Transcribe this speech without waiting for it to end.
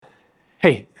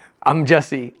Hey, I'm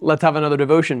Jesse. Let's have another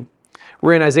devotion.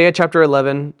 We're in Isaiah chapter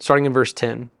 11, starting in verse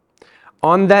 10.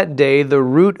 On that day, the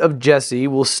root of Jesse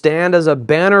will stand as a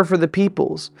banner for the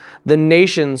peoples. The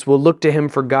nations will look to him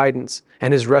for guidance,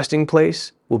 and his resting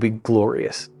place will be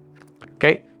glorious.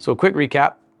 Okay, so a quick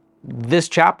recap. This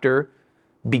chapter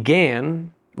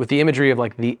began with the imagery of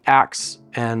like the axe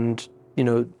and,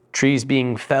 trees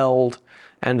being felled,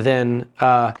 and then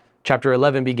chapter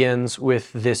 11 begins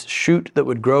with this shoot that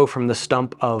would grow from the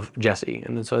stump of Jesse.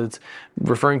 And so it's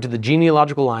referring to the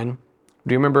genealogical line.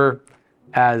 Do you remember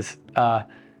as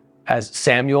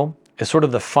Samuel is sort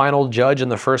of the final judge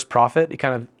and the first prophet? He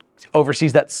kind of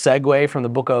oversees that segue from the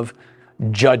book of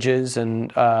Judges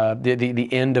and the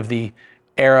end of the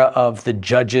era of the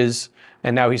judges.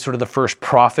 And now he's sort of the first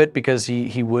prophet because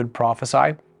he would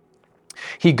prophesy.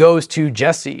 He goes to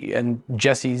Jesse, and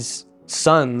Jesse's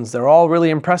sons, they're all really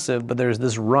impressive, but there's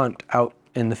this runt out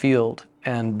in the field,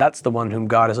 and that's the one whom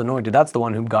God has anointed. That's the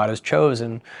one whom God has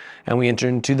chosen. And we enter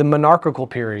into the monarchical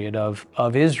period of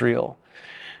Israel.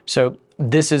 So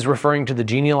this is referring to the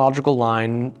genealogical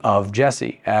line of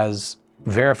Jesse as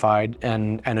verified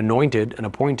and anointed and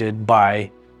appointed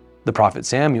by the prophet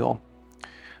Samuel.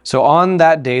 So on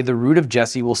that day, the root of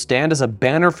Jesse will stand as a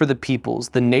banner for the peoples.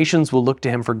 The nations will look to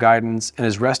him for guidance, and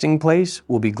his resting place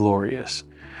will be glorious.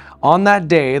 On that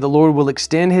day, the Lord will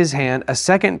extend his hand a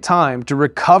second time to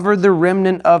recover the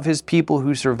remnant of his people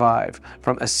who survive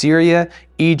from Assyria,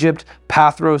 Egypt,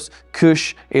 Pathros,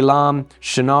 Cush, Elam,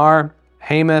 Shinar,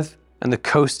 Hamath, and the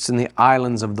coasts and the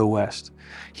islands of the west.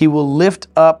 He will lift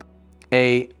up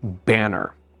a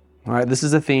banner. All right, this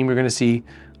is a theme you're going to see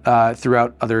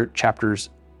throughout other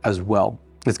chapters as well.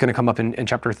 It's going to come up in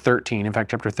chapter 13. In fact,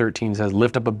 chapter 13 says,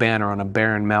 lift up a banner on a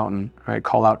barren mountain, right?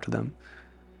 Call out to them.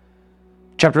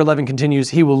 Chapter 11 continues,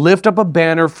 he will lift up a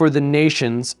banner for the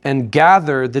nations and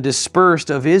gather the dispersed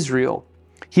of Israel.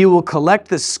 He will collect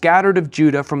the scattered of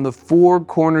Judah from the four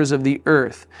corners of the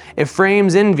earth.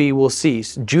 Ephraim's envy will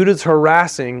cease. Judah's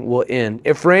harassing will end.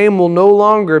 Ephraim will no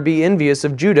longer be envious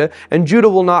of Judah, and Judah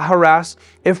will not harass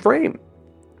Ephraim.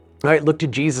 All right, look to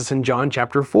Jesus in John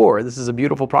chapter 4. This is a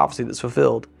beautiful prophecy that's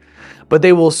fulfilled. But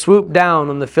they will swoop down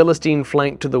on the Philistine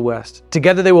flank to the west.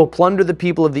 Together they will plunder the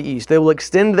people of the east. They will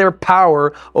extend their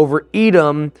power over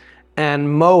Edom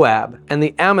and Moab, and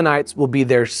the Ammonites will be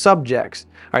their subjects.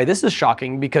 All right, this is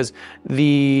shocking because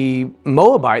the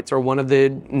Moabites are one of the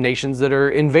nations that are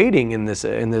invading in this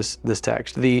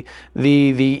text. The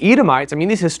Edomites,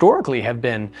 these historically have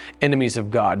been enemies of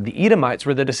God. The Edomites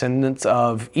were the descendants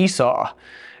of Esau,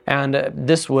 and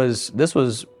this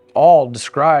was all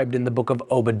described in the book of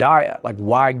Obadiah, like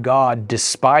why God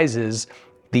despises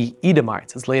the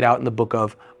Edomites. It's laid out in the book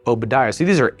of Obadiah. See,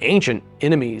 these are ancient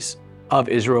enemies of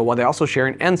Israel, while they also share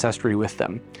an ancestry with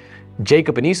them.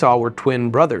 Jacob and Esau were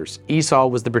twin brothers. Esau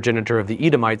was the progenitor of the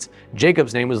Edomites.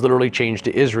 Jacob's name was literally changed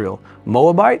to Israel.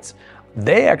 Moabites,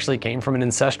 they actually came from an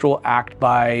ancestral act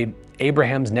by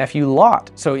Abraham's nephew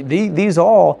Lot. So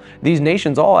these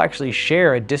nations all actually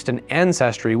share a distant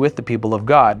ancestry with the people of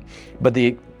God. But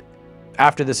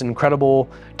after this incredible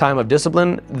time of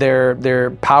discipline,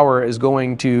 their power is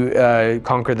going to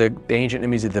conquer the ancient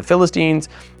enemies of the Philistines,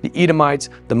 the Edomites,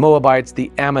 the Moabites,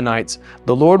 the Ammonites.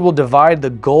 The Lord will divide the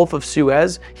Gulf of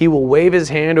Suez. He will wave his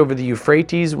hand over the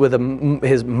Euphrates with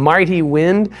his mighty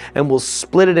wind and will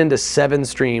split it into 7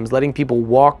 streams, letting people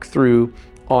walk through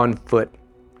on foot.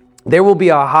 There will be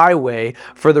a highway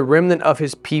for the remnant of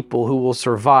his people who will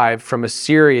survive from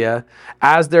Assyria,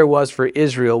 as there was for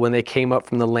Israel when they came up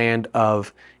from the land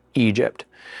of Egypt.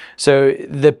 So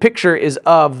the picture is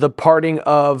of the parting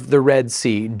of the Red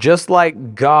Sea. Just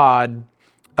like God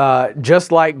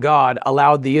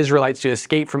allowed the Israelites to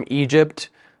escape from Egypt,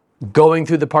 going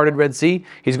through the parted Red Sea,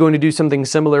 he's going to do something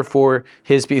similar for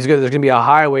his people. There's going to be a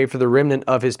highway for the remnant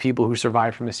of his people who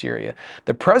survived from Assyria.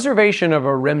 The preservation of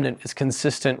a remnant is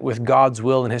consistent with God's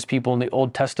will and his people in the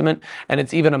Old Testament, and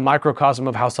it's even a microcosm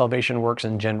of how salvation works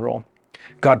in general.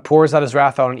 God pours out his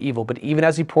wrath out on evil, but even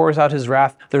as he pours out his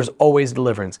wrath, there's always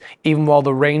deliverance. Even while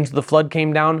the rains of the flood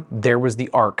came down, there was the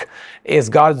ark. As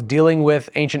God's dealing with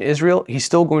ancient Israel, he's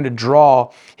still going to draw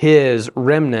his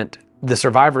remnant, the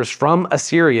survivors from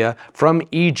Assyria, from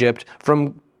Egypt,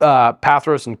 from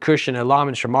Pathros and Cush and Elam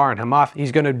and Shamar and Hamath.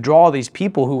 He's going to draw these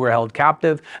people who were held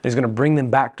captive, and he's going to bring them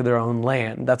back to their own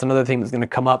land. That's another thing that's going to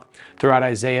come up throughout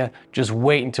Isaiah. Just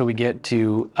wait until we get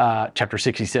to chapter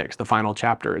 66, the final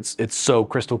chapter. It's so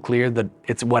crystal clear that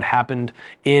it's what happened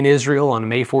in Israel on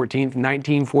May 14th,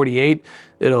 1948.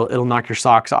 It'll knock your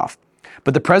socks off.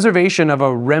 But the preservation of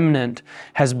a remnant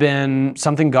has been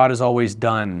something God has always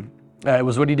done. It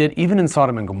was what he did even in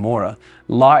Sodom and Gomorrah.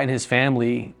 Lot and his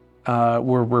family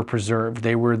were preserved.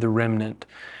 They were the remnant.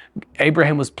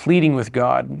 Abraham was pleading with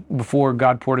God before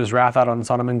God poured his wrath out on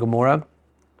Sodom and Gomorrah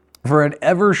for an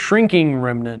ever-shrinking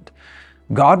remnant.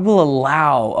 God will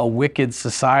allow a wicked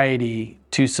society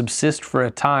to subsist for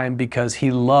a time because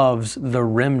he loves the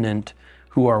remnant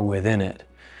who are within it.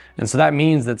 And so that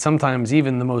means that sometimes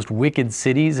even the most wicked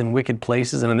cities and wicked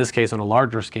places, and in this case on a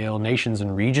larger scale, nations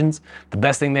and regions, the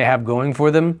best thing they have going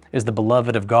for them is the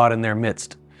beloved of God in their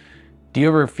midst. Do you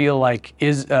ever feel like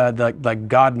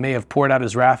God may have poured out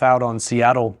his wrath out on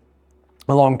Seattle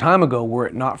a long time ago were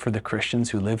it not for the Christians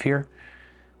who live here?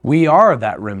 We are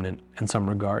that remnant in some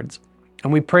regards.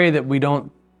 And we pray that we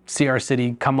don't see our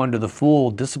city come under the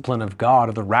full discipline of God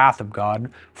or the wrath of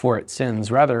God for its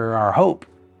sins. Rather, our hope,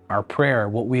 our prayer,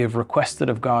 what we have requested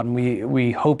of God, and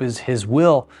we hope is his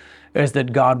will, is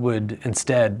that God would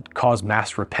instead cause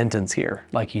mass repentance here,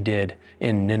 like he did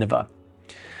in Nineveh.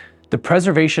 The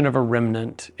preservation of a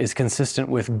remnant is consistent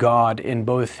with God in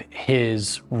both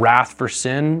his wrath for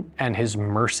sin and his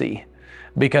mercy,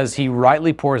 because he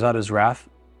rightly pours out his wrath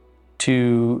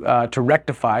to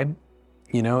rectify,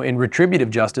 in retributive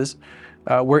justice,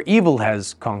 where evil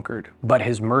has conquered, but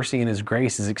his mercy and his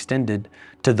grace is extended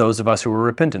to those of us who are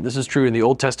repentant. This is true in the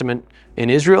Old Testament in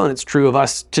Israel, and it's true of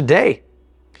us today.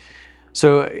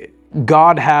 So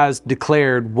God has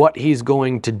declared what he's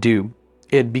going to do.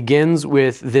 It begins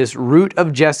with this root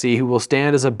of Jesse who will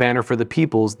stand as a banner for the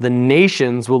peoples. The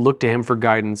nations will look to him for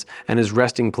guidance, and his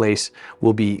resting place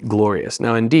will be glorious.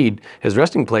 Now, indeed, his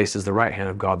resting place is the right hand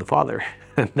of God the Father.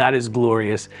 That is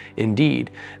glorious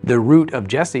indeed. The root of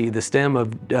Jesse, the stem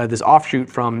of this offshoot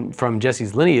from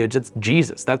Jesse's lineage, it's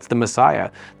Jesus. That's the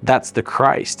Messiah. That's the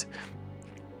Christ.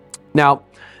 Now,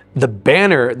 the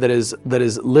banner that is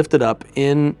lifted up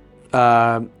in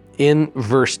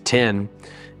verse 10.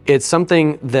 It's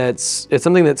something that's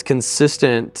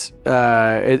consistent.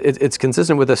 It's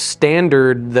consistent with a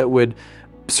standard that would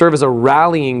serve as a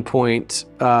rallying point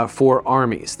for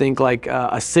armies. Think like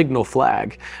a signal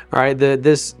flag. All right,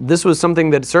 this was something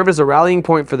that served as a rallying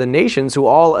point for the nations who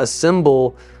all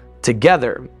assemble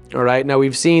together. All right. Now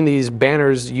we've seen these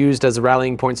banners used as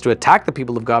rallying points to attack the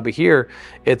people of God, but here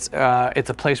it's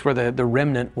a place where the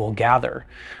remnant will gather.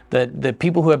 The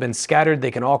people who have been scattered,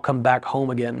 they can all come back home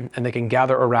again, and they can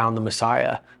gather around the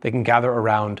Messiah. They can gather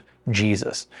around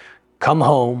Jesus. Come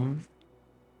home,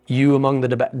 you among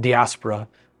the diaspora.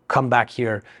 Come back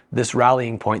here. This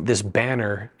rallying point, this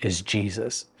banner is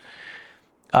Jesus.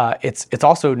 It's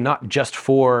also not just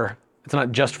for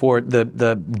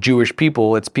the Jewish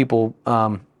people. It's people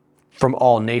from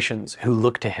all nations who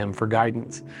look to him for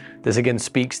guidance. This again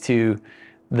speaks to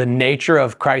the nature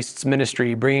of Christ's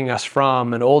ministry, bringing us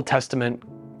from an Old Testament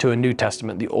to a New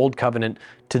Testament, the Old Covenant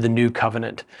to the New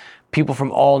Covenant. People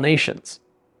from all nations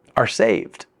are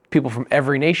saved. People from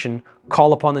every nation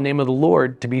call upon the name of the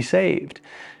Lord to be saved.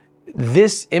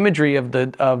 This imagery of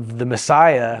the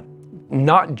Messiah,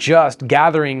 not just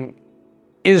gathering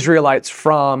Israelites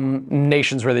from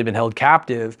nations where they've been held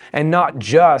captive, and not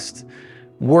just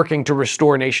working to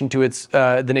restore nation to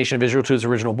the nation of Israel to its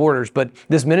original borders, but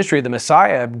this ministry of the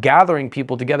Messiah gathering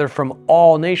people together from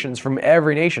all nations, from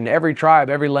every nation, every tribe,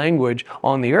 every language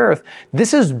on the earth.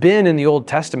 This has been in the Old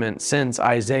Testament since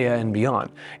Isaiah and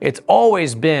beyond. It's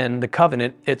always been the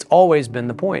covenant. It's always been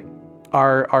the point.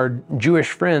 Our Jewish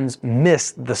friends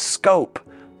miss the scope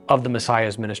of the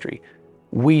Messiah's ministry.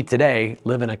 We today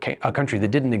live in a country that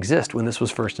didn't exist when this was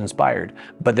first inspired,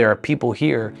 but there are people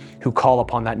here who call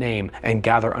upon that name and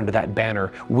gather under that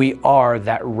banner. We are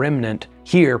that remnant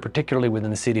here, particularly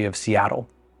within the city of Seattle.